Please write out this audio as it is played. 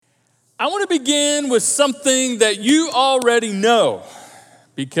I want to begin with something that you already know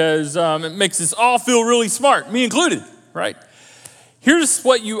because it makes us all feel really smart, me included, right? Here's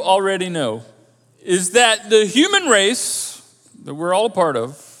what you already know, is that the human race that we're all a part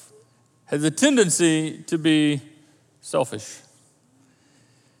of has a tendency to be selfish.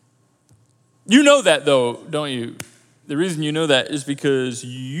 You know that though, don't you? The reason you know that is because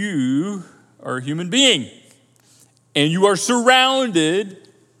you are a human being and you are surrounded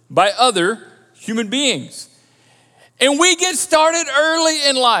by other human beings. And we get started early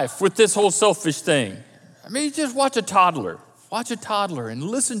in life with this whole selfish thing. I mean, just watch a toddler. Watch a toddler and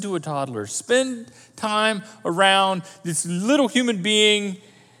listen to a toddler. Spend time around this little human being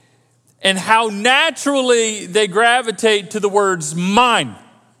and how naturally they gravitate to the words mine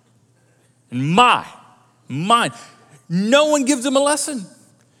and mine. No one gives them a lesson.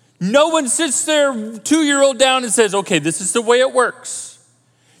 No one sits their 2-year-old down and says, okay, this is the way it works.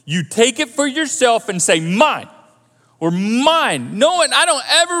 You take it for yourself and say mine or mine. No one, I don't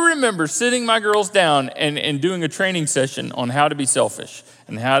ever remember sitting my girls down and doing a training session on how to be selfish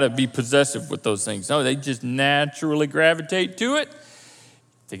and how to be possessive with those things. No, they just naturally gravitate to it.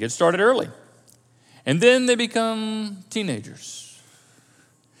 They get started early. And then they become teenagers.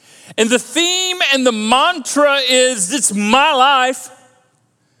 And the theme and the mantra is, it's my life.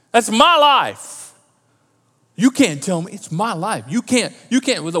 That's my life. You can't tell me, it's my life. You can't,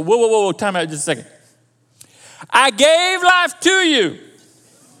 with a whoa, time out just a second. I gave life to you.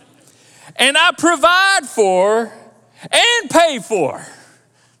 And I provide for and pay for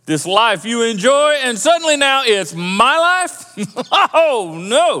this life you enjoy, and suddenly now it's my life? Oh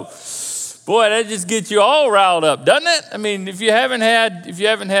no. Boy, that just gets you all riled up, doesn't it? I mean, if you haven't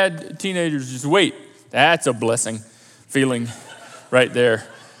had teenagers, just wait. That's a blessing feeling right there.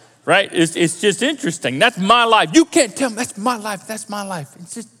 Right? It's just interesting. That's my life. You can't tell me that's my life. That's my life.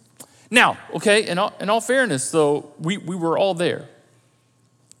 It's just now, okay, in all fairness, though, we were all there.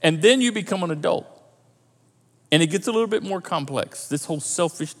 And then you become an adult. And it gets a little bit more complex. This whole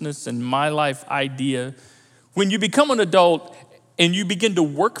selfishness and my life idea. When you become an adult and you begin to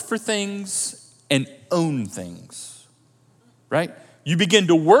work for things and own things, right? You begin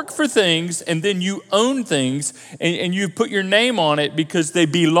to work for things and then you own things and you put your name on it because they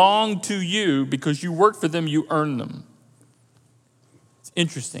belong to you. Because you work for them, you earn them. It's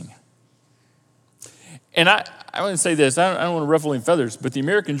interesting. And I want to say this, I don't want to ruffle any feathers, but the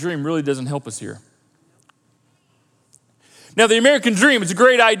American dream really doesn't help us here. Now, the American dream is a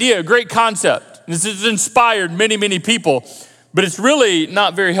great idea, a great concept. This has inspired many, many people, but it's really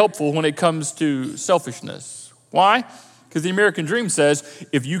not very helpful when it comes to selfishness. Why? Because the American dream says,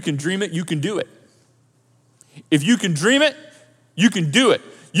 if you can dream it, you can do it. If you can dream it, you can do it.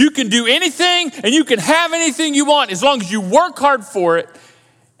 You can do anything and you can have anything you want as long as you work hard for it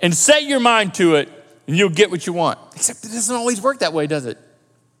and set your mind to it, and you'll get what you want. Except it doesn't always work that way, does it?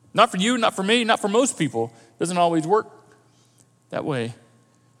 Not for you, not for me, not for most people. It doesn't always work that way.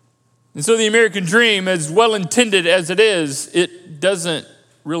 And so the American dream, as well-intended as it is, it doesn't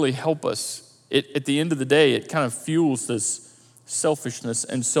really help us. At the end of the day, it kind of fuels this selfishness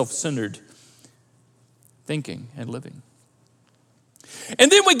and self-centered thinking and living. And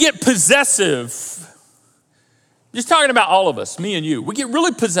then we get possessive. Just talking about all of us, me and you. We get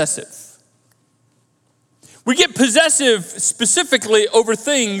really possessive. We get possessive specifically over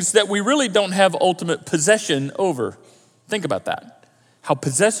things that we really don't have ultimate possession over. Think about that. How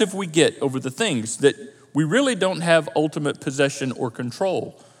possessive we get over the things that we really don't have ultimate possession or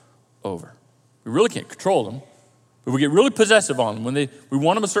control over. We really can't control them, but we get really possessive on them. When we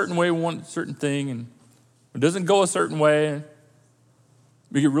want them a certain way, we want a certain thing, and it doesn't go a certain way,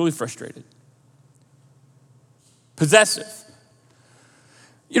 we get really frustrated. Possessive.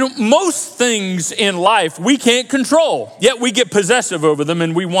 You know, most things in life we can't control, yet we get possessive over them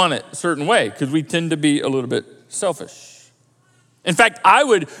and we want it a certain way because we tend to be a little bit selfish. In fact, I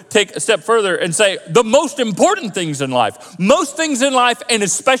would take a step further and say the most important things in life, most things in life, and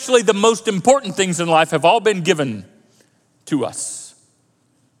especially the most important things in life have all been given to us.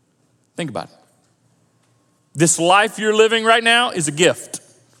 Think about it. This life you're living right now is a gift.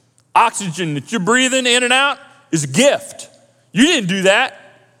 Oxygen that you're breathing in and out is a gift. You didn't do that.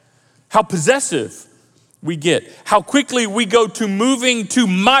 How possessive we get, how quickly we go to moving to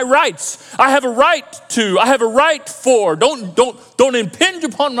my rights. I have a right to, I have a right for. Don't infringe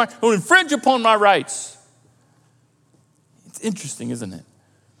upon my rights. It's interesting, isn't it?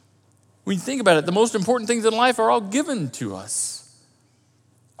 When you think about it, the most important things in life are all given to us.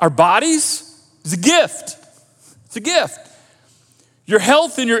 Our bodies is a gift. It's a gift. Your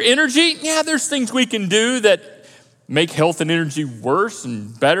health and your energy, yeah, there's things we can do that make health and energy worse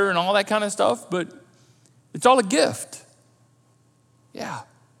and better and all that kind of stuff, but it's all a gift. Yeah.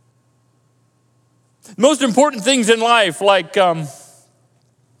 Most important things in life, like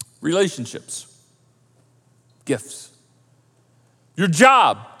relationships, gifts, your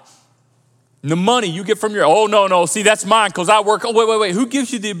job, and the money you get from oh, no, see, that's mine because I work. Oh, wait. Who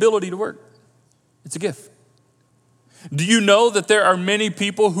gives you the ability to work? It's a gift. Do you know that there are many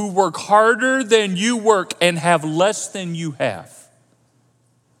people who work harder than you work and have less than you have?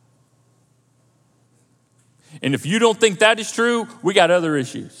 And if you don't think that is true, we got other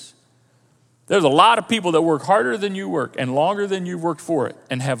issues. There's a lot of people that work harder than you work and longer than you've worked for it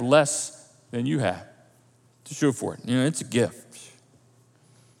and have less than you have to show for it. It's a gift.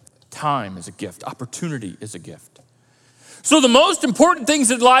 Time is a gift. Opportunity is a gift. So the most important things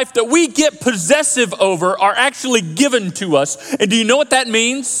in life that we get possessive over are actually given to us. And do you know what that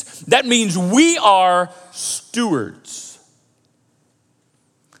means? That means we are stewards.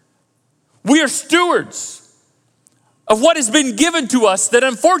 We are stewards of what has been given to us that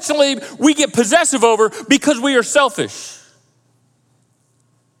unfortunately we get possessive over because we are selfish.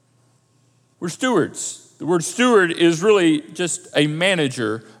 We're stewards. The word steward is really just a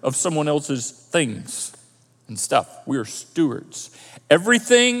manager of someone else's things and stuff. We are stewards.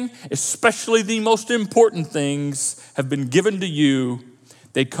 Everything, especially the most important things, have been given to you.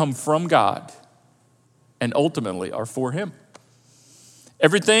 They come from God and ultimately are for Him.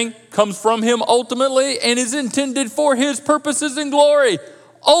 Everything comes from Him ultimately and is intended for His purposes and glory,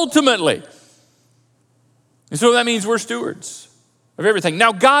 ultimately. And so that means we're stewards of everything.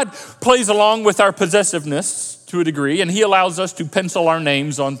 Now, God plays along with our possessiveness to a degree, and He allows us to pencil our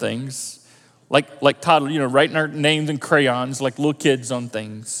names on things. Like toddlers, writing our names in crayons like little kids on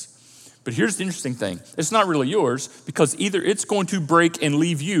things. But here's the interesting thing. It's not really yours because either it's going to break and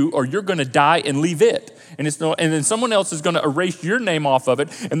leave you or you're going to die and leave it. And then someone else is going to erase your name off of it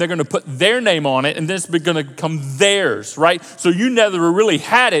and they're going to put their name on it and then it's going to become theirs, right? So you never really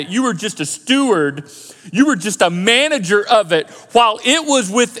had it. You were just a steward. You were just a manager of it while it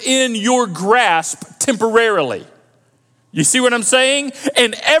was within your grasp temporarily. You see what I'm saying?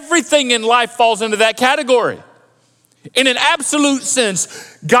 And everything in life falls into that category. In an absolute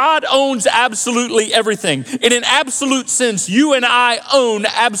sense, God owns absolutely everything. In an absolute sense, you and I own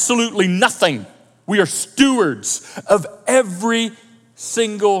absolutely nothing. We are stewards of every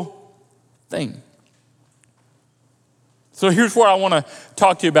single thing. So here's what I want to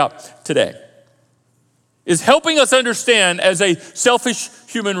talk to you about today. Is helping us understand as a selfish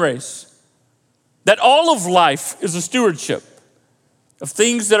human race that all of life is a stewardship of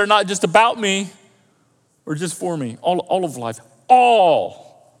things that are not just about me or just for me. All of life.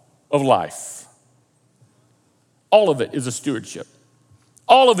 All of life. All of it is a stewardship.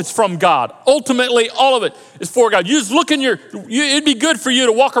 All of it's from God. Ultimately, all of it is for God. You just look in it'd be good for you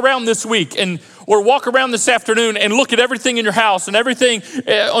to walk around this week or walk around this afternoon and look at everything in your house and everything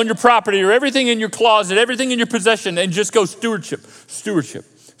on your property or everything in your closet, everything in your possession and just go stewardship, stewardship,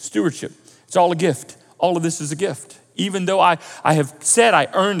 stewardship. It's all a gift. All of this is a gift. Even though I have said I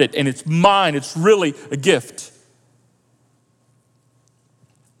earned it and it's mine, it's really a gift.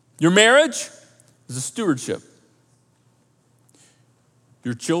 Your marriage is a stewardship.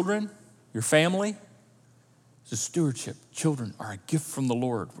 Your children, your family, is a stewardship. Children are a gift from the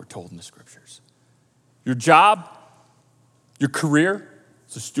Lord, we're told in the scriptures. Your job, your career,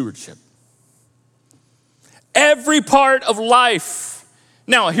 is a stewardship. Every part of life.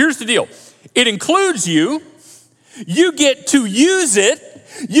 Now, here's the deal. It includes you. You get to use it.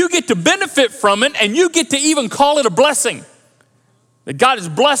 You get to benefit from it, and you get to even call it a blessing. That God has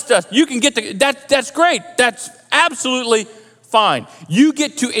blessed us. You can get to, that's great. That's absolutely fine. You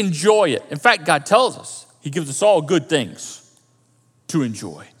get to enjoy it. In fact, God tells us, He gives us all good things to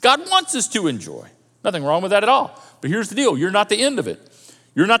enjoy. God wants us to enjoy. Nothing wrong with that at all. But here's the deal. You're not the end of it.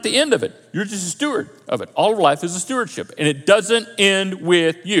 You're not the end of it. You're just a steward of it. All of life is a stewardship, and it doesn't end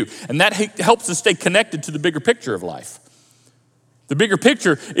with you. And that helps us stay connected to the bigger picture of life. The bigger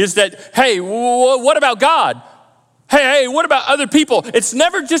picture is that, hey, what about God? Hey, what about other people? It's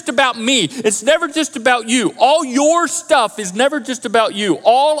never just about me. It's never just about you. All your stuff is never just about you.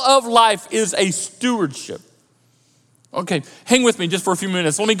 All of life is a stewardship. Okay, hang with me just for a few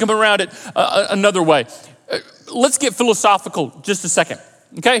minutes. Let me come around it another way. Let's get philosophical just a second.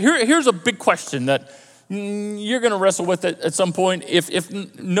 Okay, here's a big question that you're going to wrestle with it at some point, if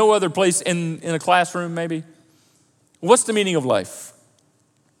no other place in a classroom maybe. What's the meaning of life?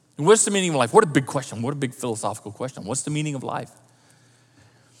 What's the meaning of life? What a big question. What a big philosophical question. What's the meaning of life?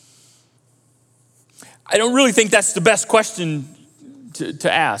 I don't really think that's the best question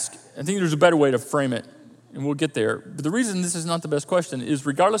to ask. I think there's a better way to frame it. and we'll get there, but the reason this is not the best question is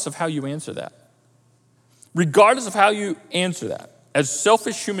regardless of how you answer that. Regardless of how you answer that, as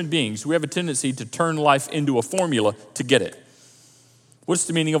selfish human beings, we have a tendency to turn life into a formula to get it. What's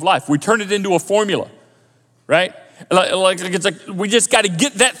the meaning of life? We turn it into a formula, right? It's like we just got to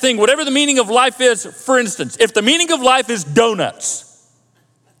get that thing, whatever the meaning of life is. For instance, if the meaning of life is donuts,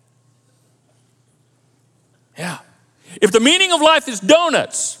 yeah. If the meaning of life is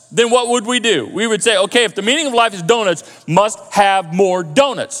donuts, then what would we do? We would say, okay, if the meaning of life is donuts, must have more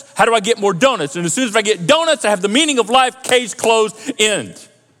donuts. How do I get more donuts? And as soon as I get donuts, I have the meaning of life, case closed, end.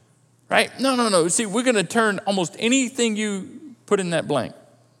 Right? No. See, we're going to turn almost anything you put in that blank.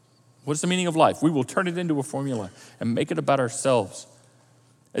 What's the meaning of life? We will turn it into a formula and make it about ourselves,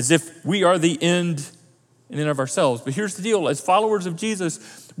 as if we are the end in and of ourselves. But here's the deal. As followers of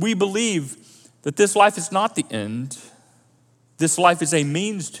Jesus, we believe that this life is not the end. This life is a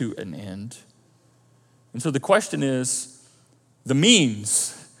means to an end. And so the question is, the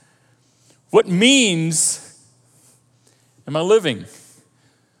means. What means am I living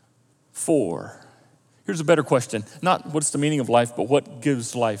for? Here's a better question. Not what's the meaning of life, but what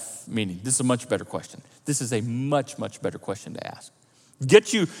gives life meaning? This is a much better question. This is a much, much better question to ask.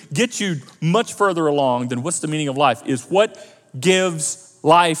 Get you much further along than what's the meaning of life is what gives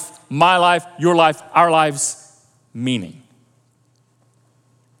life, my life, your life, our lives meaning.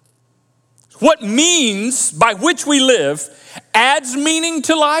 What means by which we live adds meaning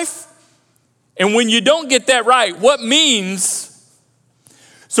to life. And when you don't get that right, what means,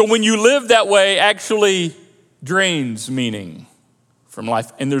 so when you live that way, actually drains meaning from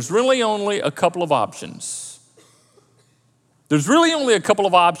life. And there's really only a couple of options. There's really only a couple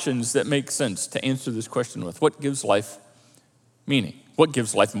of options that make sense to answer this question with. What gives life meaning? What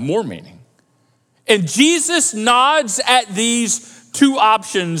gives life more meaning? And Jesus nods at these two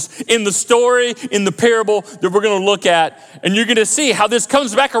options in the story, in the parable that we're going to look at. And you're going to see how this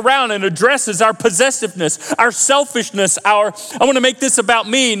comes back around and addresses our possessiveness, our selfishness, I want to make this about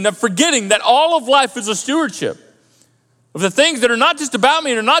me, and forgetting that all of life is a stewardship of the things that are not just about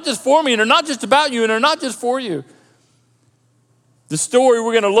me and are not just for me and are not just about you and are not just for you. The story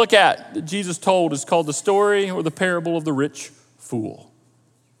we're going to look at that Jesus told is called the story or the parable of the rich fool.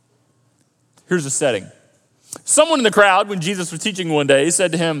 Here's the setting. Someone in the crowd, when Jesus was teaching one day,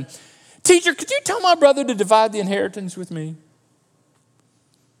 said to him, "Teacher, could you tell my brother to divide the inheritance with me?"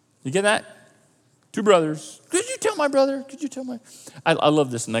 You get that? Two brothers. "Could you tell my brother? Could you tell my..." I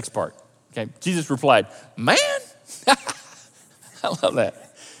love this next part. Okay, Jesus replied, "Man." I love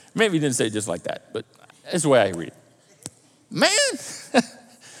that. Maybe he didn't say it just like that, but that's the way I read it. "Man,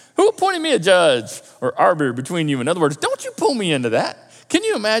 who appointed me a judge or arbiter between you?" In other words, don't you pull me into that. Can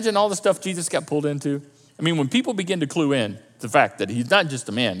you imagine all the stuff Jesus got pulled into? I mean, when people begin to clue in the fact that he's not just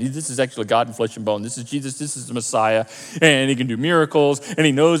a man, this is actually God in flesh and bone. This is Jesus, this is the Messiah, and he can do miracles, and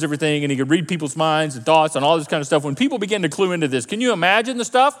he knows everything, and he can read people's minds and thoughts and all this kind of stuff. When people begin to clue into this, can you imagine the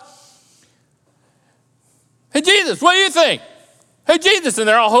stuff? "Hey, Jesus, what do you think? Hey, Jesus," and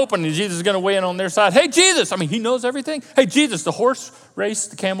they're all hoping that Jesus is going to weigh in on their side. "Hey, Jesus," I mean, he knows everything. "Hey, Jesus, the horse race,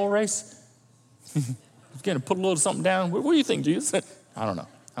 the camel race, he's going to put a little something down. What do you think, Jesus?" I don't know.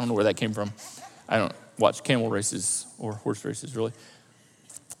 I don't know where that came from. I don't watch camel races or horse races, really.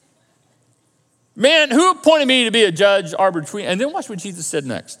 "Man, who appointed me to be a judge, arbiter between..." And then watch what Jesus said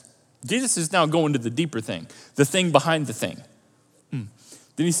next. Jesus is now going to the deeper thing, the thing behind the thing.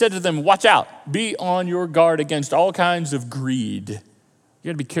 Then he said to them, "Watch out, be on your guard against all kinds of greed." You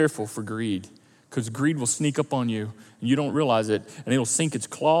got to be careful for greed, because greed will sneak up on you and you don't realize it, and it'll sink its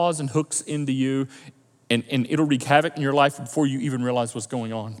claws and hooks into you, and it'll wreak havoc in your life before you even realize what's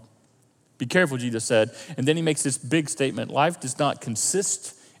going on. Be careful, Jesus said. And then he makes this big statement: life does not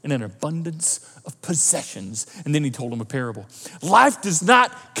consist in an abundance of possessions. And then he told them a parable. Life does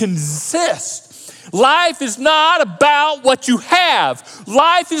not consist. Life is not about what you have.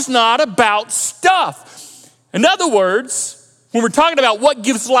 Life is not about stuff. In other words, when we're talking about what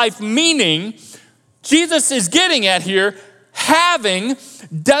gives life meaning, Jesus is getting at here, having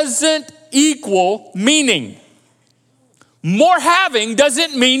doesn't equal meaning. More having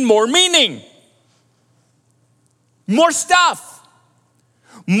doesn't mean more meaning. More stuff,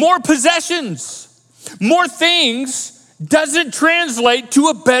 more possessions, more things doesn't translate to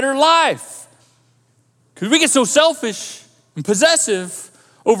a better life. Because we get so selfish and possessive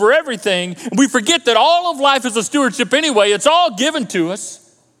over everything, and we forget that all of life is a stewardship anyway. It's all given to us.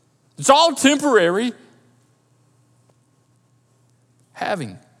 It's all temporary.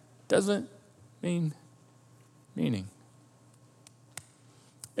 Having doesn't mean meaning.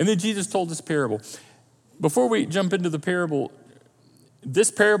 And then Jesus told this parable. Before we jump into the parable,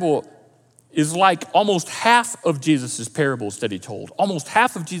 this parable is like almost half of Jesus' parables that he told. Almost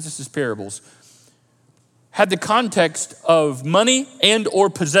half of Jesus' parables had the context of money and or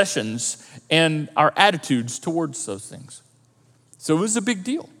possessions and our attitudes towards those things. So it was a big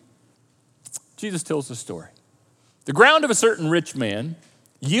deal. Jesus tells the story. The ground of a certain rich man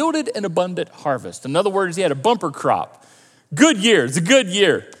yielded an abundant harvest. In other words, he had a bumper crop. Good year, it's a good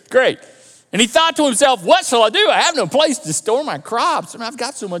year, great. And he thought to himself, what shall I do? I have no place to store my crops. I've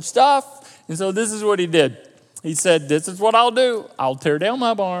got so much stuff. And so this is what he did. He said, this is what I'll do. I'll tear down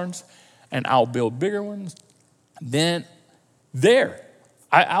my barns and I'll build bigger ones. Then there,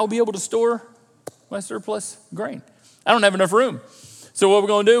 I'll be able to store my surplus grain. I don't have enough room. So what we're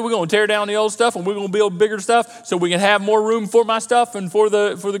going to do, we're going to tear down the old stuff and we're going to build bigger stuff so we can have more room for my stuff and for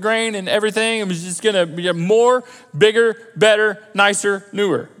the grain and everything. And it's just going to be more, bigger, better, nicer,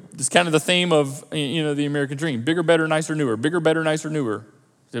 newer. It's kind of the theme of, the American dream. Bigger, better, nicer, newer. Bigger, better, nicer, newer.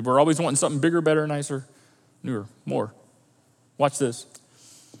 We're always wanting something bigger, better, nicer, newer, more. Watch this.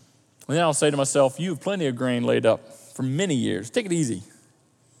 And then I'll say to myself, you have plenty of grain laid up for many years. Take it easy.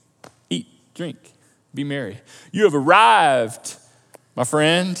 Eat, drink, be merry. You have arrived, my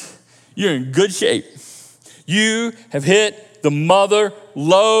friend. You're in good shape. You have hit the mother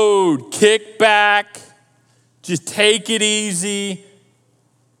load. Kick back. Just take it easy.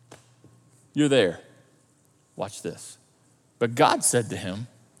 You're there. Watch this. But God said to him,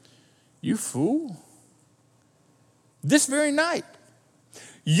 you fool. This very night,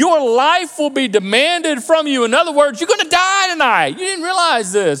 your life will be demanded from you. In other words, you're going to die tonight. You didn't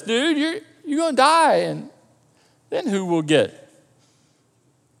realize this, dude. You're going to die. And then who will get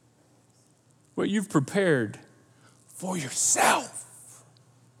what you've prepared for yourself?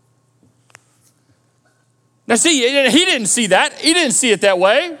 Now, see, he didn't see that. He didn't see it that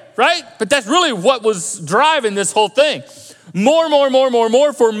way, right? But that's really what was driving this whole thing.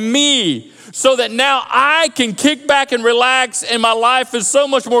 More for me, so that now I can kick back and relax and my life is so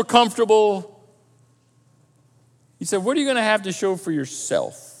much more comfortable. He said, what are you going to have to show for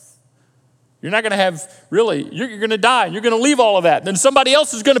yourself? You're not going to have, really, you're going to die. You're going to leave all of that. Then somebody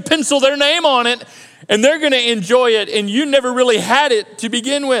else is going to pencil their name on it and they're going to enjoy it and you never really had it to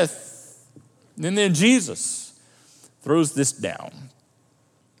begin with. And then Jesus throws this down.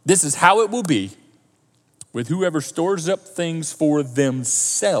 This is how it will be with whoever stores up things for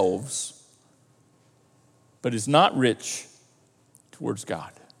themselves, but is not rich towards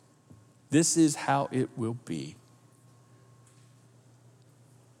God. This is how it will be.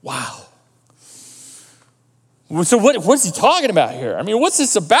 Wow. So what's he talking about here? I mean, what's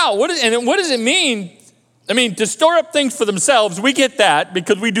this about? What does it mean? I mean, to store up things for themselves, we get that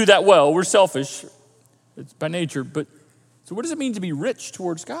because we do that well. We're selfish. It's by nature. But so what does it mean to be rich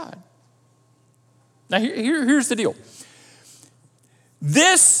towards God? Now, here's the deal.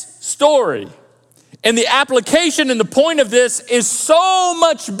 This story and the application and the point of this is so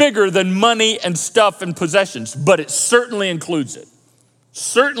much bigger than money and stuff and possessions, but it certainly includes it.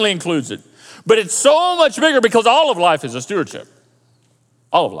 Certainly includes it. But it's so much bigger because all of life is a stewardship.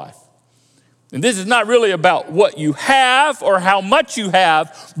 All of life. And this is not really about what you have or how much you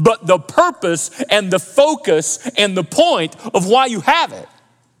have, but the purpose and the focus and the point of why you have it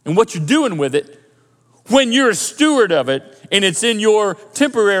and what you're doing with it when you're a steward of it and it's in your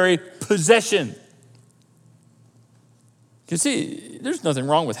temporary possession. You see, there's nothing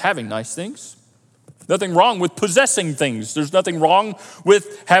wrong with having nice things. Nothing wrong with possessing things. There's nothing wrong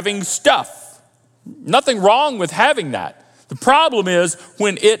with having stuff. Nothing wrong with having that. The problem is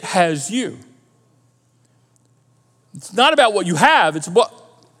when it has you. It's not about what you have, it's what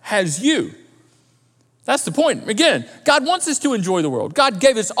has you. That's the point. Again, God wants us to enjoy the world. God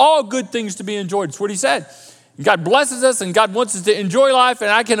gave us all good things to be enjoyed. That's what he said. God blesses us and God wants us to enjoy life.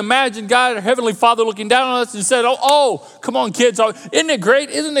 And I can imagine God, our Heavenly Father, looking down on us and said, oh, come on, kids. Isn't it great?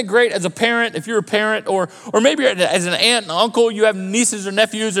 Isn't it great as a parent, if you're a parent, or maybe as an aunt and uncle, you have nieces or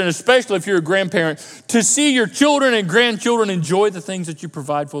nephews, and especially if you're a grandparent, to see your children and grandchildren enjoy the things that you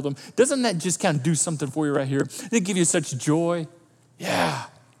provide for them? Doesn't that just kind of do something for you right here? Doesn't it give you such joy? Yeah.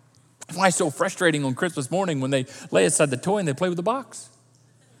 That's why it's so frustrating on Christmas morning when they lay aside the toy and they play with the box.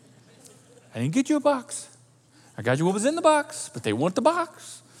 I didn't get you a box. I got you what was in the box, but they want the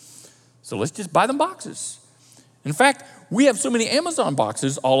box. So let's just buy them boxes. In fact, we have so many Amazon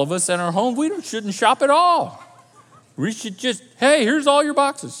boxes, all of us in our home, we shouldn't shop at all. We should just, hey, here's all your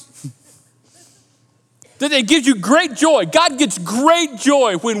boxes. That it gives you great joy. God gets great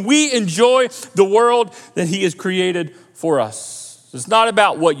joy when we enjoy the world that he has created for us. It's not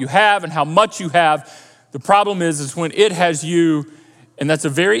about what you have and how much you have. The problem is when it has you. And that's a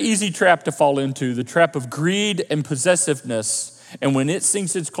very easy trap to fall into, the trap of greed and possessiveness. And when it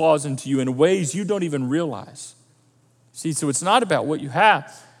sinks its claws into you in ways you don't even realize. See, so it's not about what you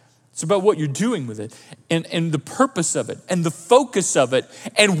have. It's about what you're doing with it and the purpose of it and the focus of it.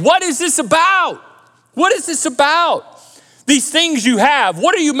 And what is this about? What is this about? These things you have,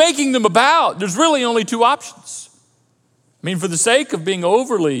 what are you making them about? There's really only two options. I mean, for the sake of being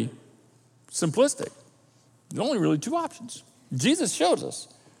overly simplistic, there's only really two options. Jesus shows us.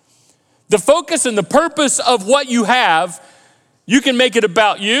 The focus and the purpose of what you have, you can make it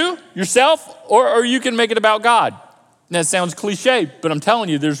about you, yourself, or you can make it about God. And that sounds cliche, but I'm telling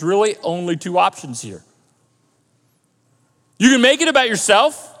you, there's really only two options here. You can make it about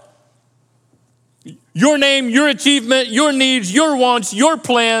yourself, your name, your achievement, your needs, your wants, your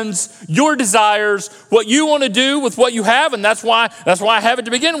plans, your desires, what you want to do with what you have. And that's why I have it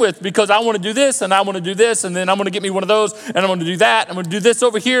to begin with, because I want to do this and I want to do this, and then I'm going to get me one of those, and I'm going to do that. I'm going to do this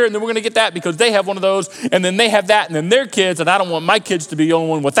over here, and then we're going to get that because they have one of those, and then they have that, and then their kids, and I don't want my kids to be the only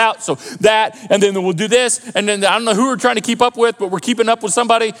one without, so that, and then we'll do this, and then I don't know who we're trying to keep up with, but we're keeping up with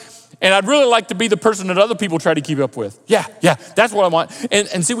somebody. And I'd really like to be the person that other people try to keep up with. Yeah, that's what I want.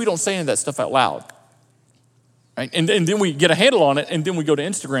 And see, we don't say any of that stuff out loud. Right? And then we get a handle on it, and then we go to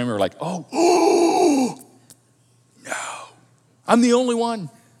Instagram, and we're like, oh, no, I'm the only one.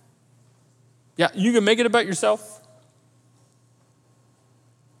 Yeah, you can make it about yourself,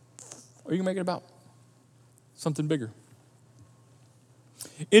 or you can make it about something bigger.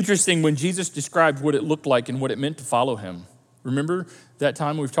 Interesting, when Jesus described what it looked like and what it meant to follow him. Remember that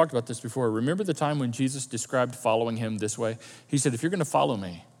time, we've talked about this before. Remember the time when Jesus described following him this way? He said, if you're going to follow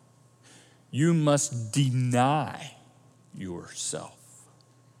me, you must deny yourself.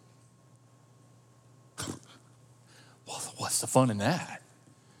 Well, what's the fun in that?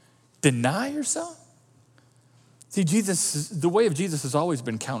 Deny yourself? See, the way of Jesus has always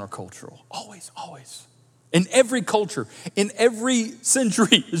been countercultural. Always. In every culture, in every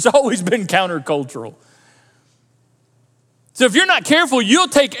century, it's always been countercultural. So if you're not careful, you'll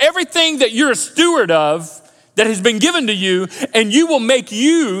take everything that you're a steward of that has been given to you, and you will make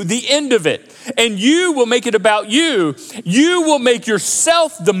you the end of it. And you will make it about you. You will make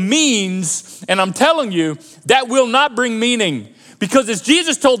yourself the means, and I'm telling you, that will not bring meaning. Because as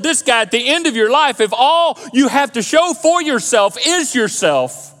Jesus told this guy at the end of your life, if all you have to show for yourself is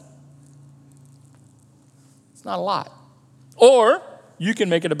yourself, it's not a lot. Or you can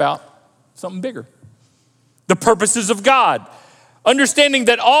make it about something bigger. The purposes of God. Understanding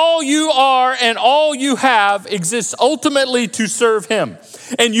that all you are and all you have exists ultimately to serve him.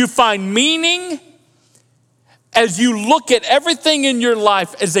 And you find meaning as you look at everything in your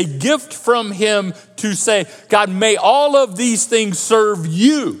life as a gift from him to say, God, may all of these things serve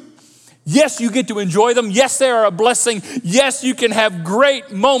you. Yes, you get to enjoy them. Yes, they are a blessing. Yes, you can have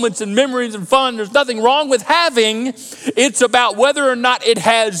great moments and memories and fun. There's nothing wrong with having. It's about whether or not it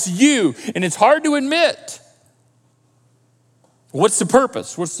has you. And it's hard to admit. What's the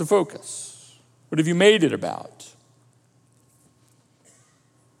purpose? What's the focus? What have you made it about?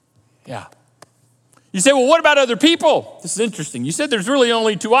 Yeah. You say, well, what about other people? This is interesting. You said there's really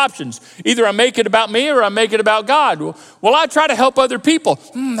only two options. Either I make it about me or I make it about God. Well, I try to help other people.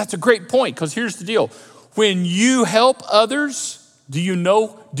 That's a great point, because here's the deal. When you help others, do you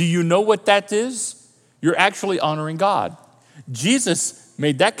know what that is? You're actually honoring God. Jesus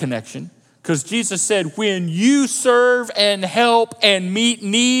made that connection. Because Jesus said, when you serve and help and meet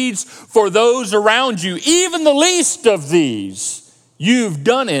needs for those around you, even the least of these, you've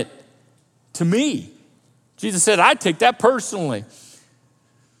done it to me. Jesus said, I take that personally.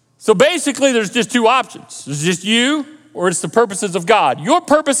 So basically, there's just two options. There's just you, or it's the purposes of God. Your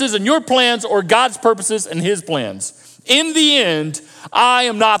purposes and your plans, or God's purposes and his plans. In the end, I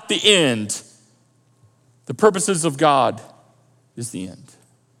am not the end. The purposes of God is the end.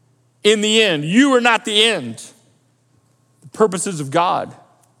 In the end, you are not the end. The purposes of God,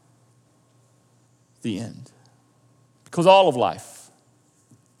 the end. Because all of life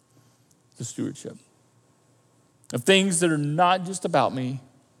is the stewardship of things that are not just about me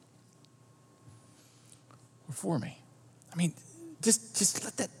or for me. I mean, just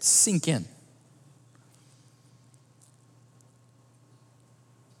let that sink in.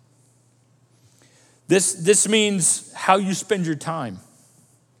 This means how you spend your time.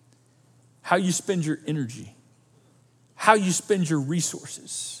 How you spend your energy, how you spend your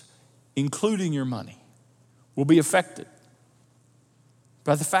resources, including your money, will be affected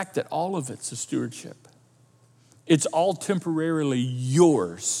by the fact that all of it's a stewardship. It's all temporarily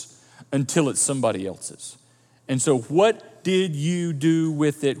yours until it's somebody else's. And so what did you do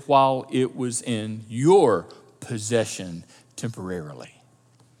with it while it was in your possession temporarily?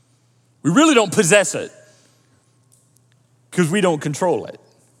 We really don't possess it. because we don't control it.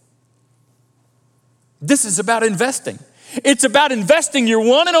 This is about investing. It's about investing your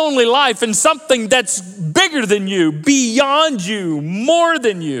one and only life in something that's bigger than you, beyond you, more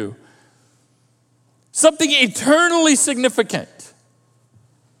than you. Something eternally significant.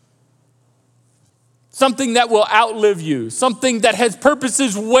 Something that will outlive you. Something that has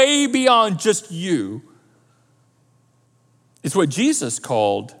purposes way beyond just you. It's what Jesus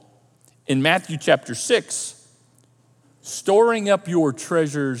called in Matthew chapter 6, storing up your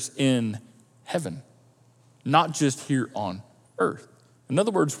treasures in heaven, not just here on earth. In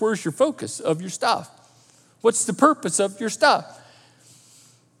other words, where's your focus of your stuff? What's the purpose of your stuff?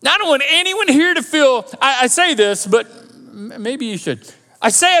 Now, I don't want anyone here to feel, I say this, but maybe you should. I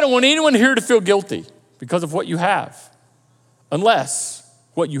say I don't want anyone here to feel guilty because of what you have, unless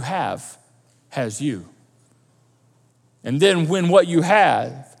what you have has you. And then when what you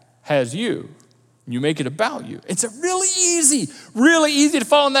have has you, you make it about you. It's really easy to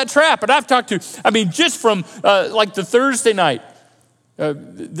fall in that trap. And I've talked to, just from like the Thursday night,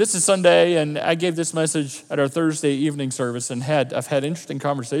 this is Sunday, and I gave this message at our Thursday evening service, and I've had interesting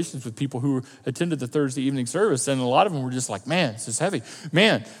conversations with people who attended the Thursday evening service, and a lot of them were just like, man, this is heavy.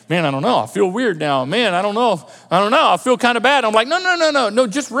 Man, I don't know. I feel weird now. Man, I don't know. I feel kind of bad. I'm like, no,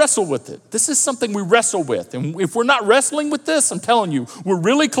 just wrestle with it. This is something we wrestle with. And if we're not wrestling with this, I'm telling you, we're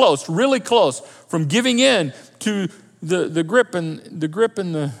really close from giving in to the grip and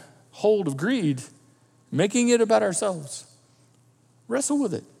the hold of greed, making it about ourselves. Wrestle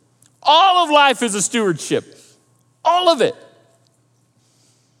with it. All of life is a stewardship. All of it.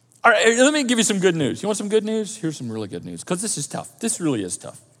 All right, let me give you some good news. You want some good news? Here's some really good news, because this is tough. This really is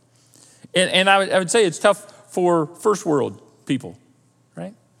tough. And I would say it's tough for first world people,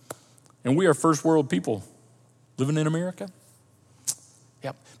 right? And we are first world people living in America.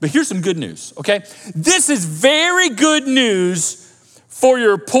 Yep. But here's some good news, okay? This is very good news for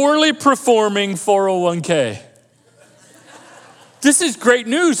your poorly performing 401k. This is great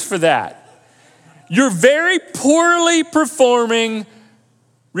news for that. Your very poorly performing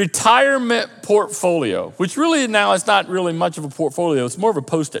retirement portfolio, which really now is not really much of a portfolio. It's more of a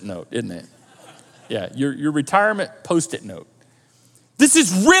Post-it note, isn't it? Yeah, your retirement Post-it note. This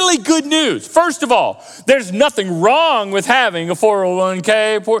is really good news. First of all, there's nothing wrong with having a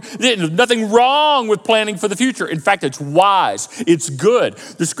 401k. There's nothing wrong with planning for the future. In fact, it's wise. It's good.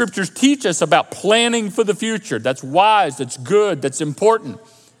 The scriptures teach us about planning for the future. That's wise. That's good. That's important.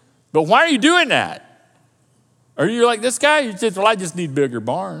 But why are you doing that? Are you like this guy? You said, well, I just need bigger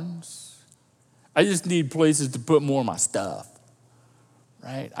barns. I just need places to put more of my stuff.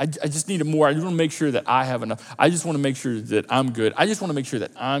 Right? I just need more. I just want to make sure that I have enough. I just want to make sure that I'm good. I just want to make sure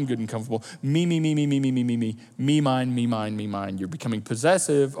that I'm good and comfortable. Me, mine. You're becoming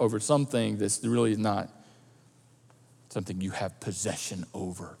possessive over something that's really not something you have possession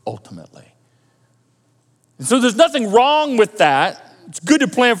over ultimately. And so there's nothing wrong with that. It's good to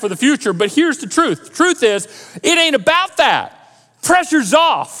plan for the future, but here's the truth. The truth is, it ain't about that. Pressure's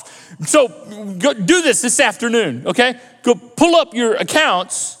off. So go do this afternoon, okay? Go pull up your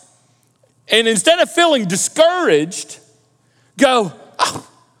accounts, and instead of feeling discouraged, go,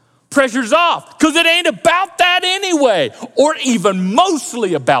 pressure's off, because it ain't about that anyway, or even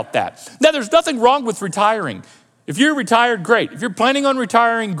mostly about that. Now, there's nothing wrong with retiring. If you're retired, great. If you're planning on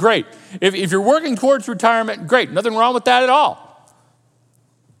retiring, great. If you're working towards retirement, great. Nothing wrong with that at all.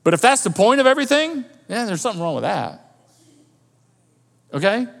 But if that's the point of everything, there's something wrong with that.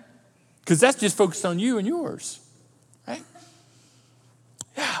 Okay? Because that's just focused on you and yours, right?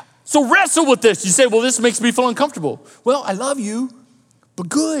 Yeah. So wrestle with this. You say, well, this makes me feel uncomfortable. Well, I love you, but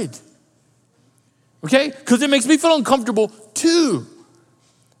good. Okay? Because it makes me feel uncomfortable too.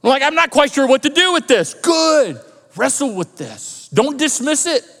 I'm not quite sure what to do with this. Good. Wrestle with this. Don't dismiss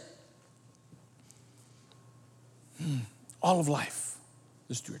it. All of life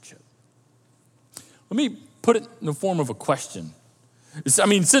is stewardship. Let me put it in the form of a question.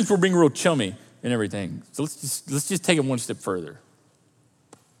 Since we're being real chummy and everything, so let's just take it one step further.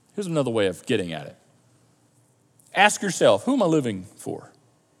 Here's another way of getting at it. Ask yourself, who am I living for?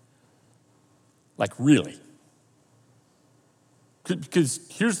 Like, really? Because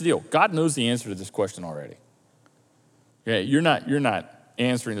here's the deal. God knows the answer to this question already. Okay, you're not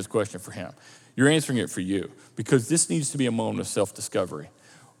answering this question for him. You're answering it for you, because this needs to be a moment of self-discovery.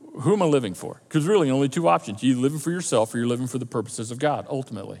 Who am I living for? Because really, only two options. You're living for yourself, or you're living for the purposes of God,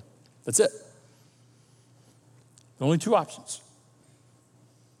 ultimately. That's it. Only two options.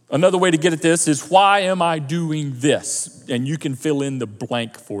 Another way to get at this is, why am I doing this? And you can fill in the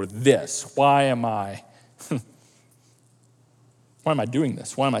blank for this. Why am I doing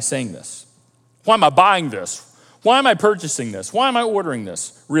this? Why am I saying this? Why am I buying this? Why am I purchasing this? Why am I ordering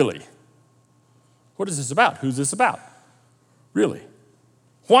this? Really? What is this about? Who's this about? Really?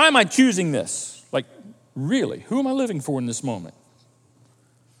 Why am I choosing this? Like, really? Who am I living for in this moment?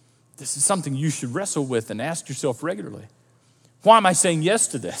 This is something you should wrestle with and ask yourself regularly. Why am I saying yes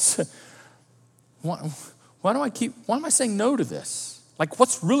to this? Why am I saying no to this? Like,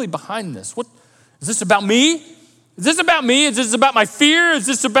 what's really behind this? What is this about me? Is this about me? Is this about my fear? Is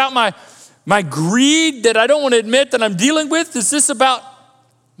this about my greed that I don't want to admit that I'm dealing with? Is this about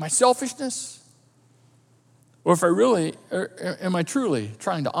my selfishness? Or am I truly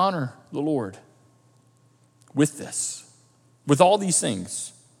trying to honor the Lord with this, with all these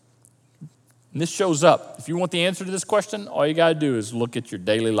things? And this shows up. If you want the answer to this question, all you got to do is look at your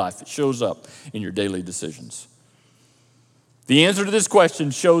daily life. It shows up in your daily decisions. The answer to this question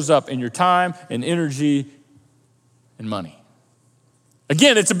shows up in your time and energy and money.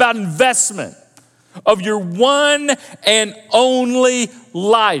 Again, it's about investment of your one and only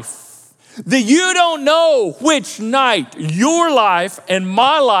life. That you don't know which night your life and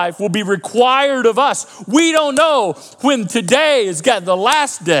my life will be required of us. We don't know when today has got the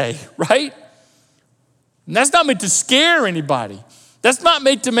last day, right? And that's not meant to scare anybody. That's not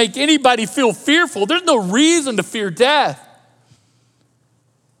meant to make anybody feel fearful. There's no reason to fear death.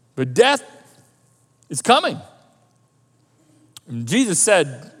 But death is coming. And Jesus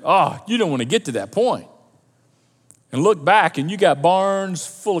said, you don't want to get to that point. And look back and you got barns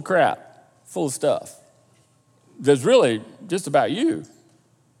full of crap. Full of stuff that's really just about you.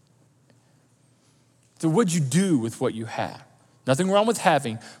 So what'd you do with what you have? Nothing wrong with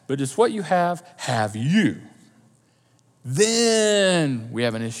having, but it's what you have you. Then we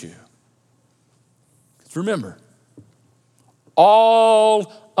have an issue. Because remember,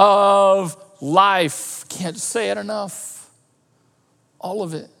 all of life, can't say it enough, all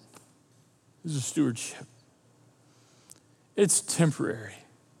of it is a stewardship. It's temporary.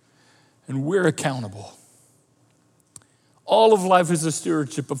 And we're accountable. All of life is a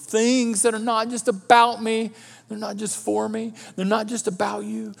stewardship of things that are not just about me. They're not just for me. They're not just about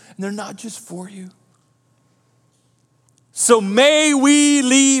you. And they're not just for you. So may we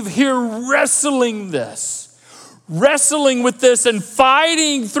leave here wrestling with this and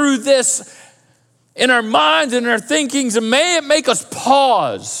fighting through this in our minds and our thinkings. And may it make us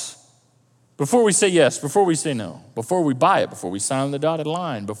pause before we say yes, before we say no, before we buy it, before we sign the dotted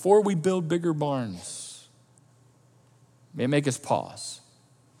line, before we build bigger barns. May it make us pause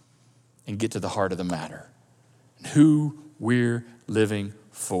and get to the heart of the matter. And who we're living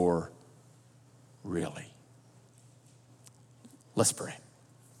for really. Let's pray.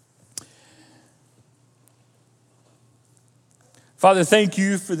 Father, thank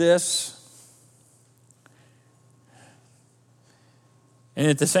you for this. And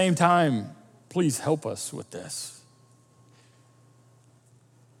at the same time, please help us with this.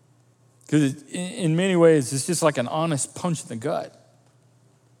 Because in many ways, it's just like an honest punch in the gut.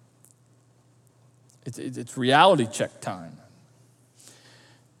 It's reality check time.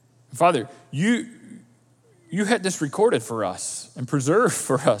 Father, you had this recorded for us and preserved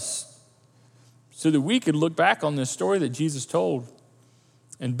for us so that we could look back on this story that Jesus told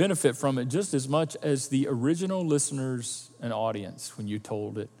and benefit from it just as much as the original listeners and audience when you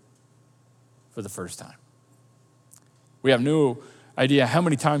told it for the first time. We have no idea how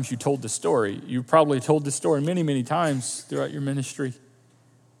many times you told the story. You probably told the story many, many times throughout your ministry.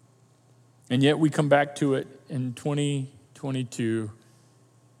 And yet we come back to it in 2022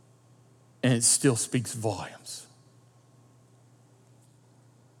 and it still speaks volumes.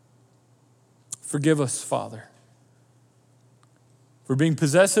 Forgive us, Father, for being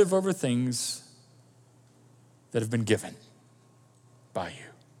possessive over things that have been given by you.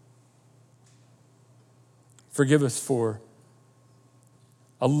 Forgive us for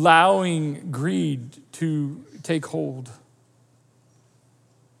allowing greed to take hold,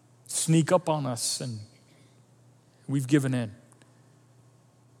 sneak up on us, and we've given in.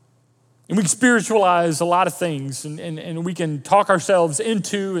 And we spiritualize a lot of things, and we can talk ourselves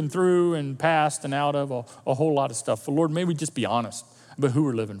into and through and past and out of a whole lot of stuff. But Lord, may we just be honest about who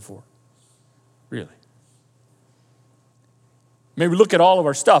we're living for, really. May we look at all of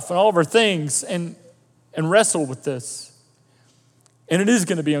our stuff and all of our things and wrestle with this. And it is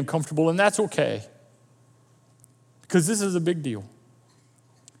going to be uncomfortable, and that's okay. Because this is a big deal.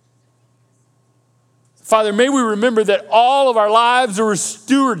 Father, may we remember that all of our lives are a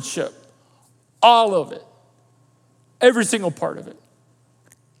stewardship. All of it. Every single part of it.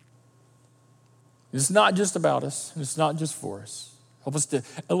 It's not just about us, and it's not just for us. Help us to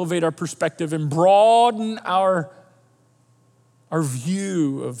elevate our perspective and broaden our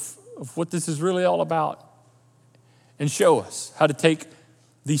view of what this is really all about. and show us how to take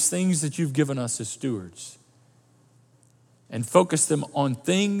these things that you've given us as stewards and focus them on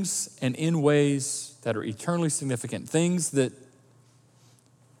things and in ways that are eternally significant, things that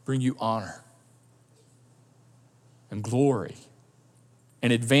bring you honor and glory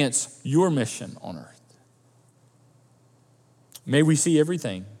and advance your mission on earth. May we see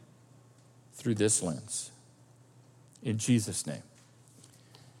everything through this lens. In Jesus' name,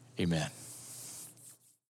 amen.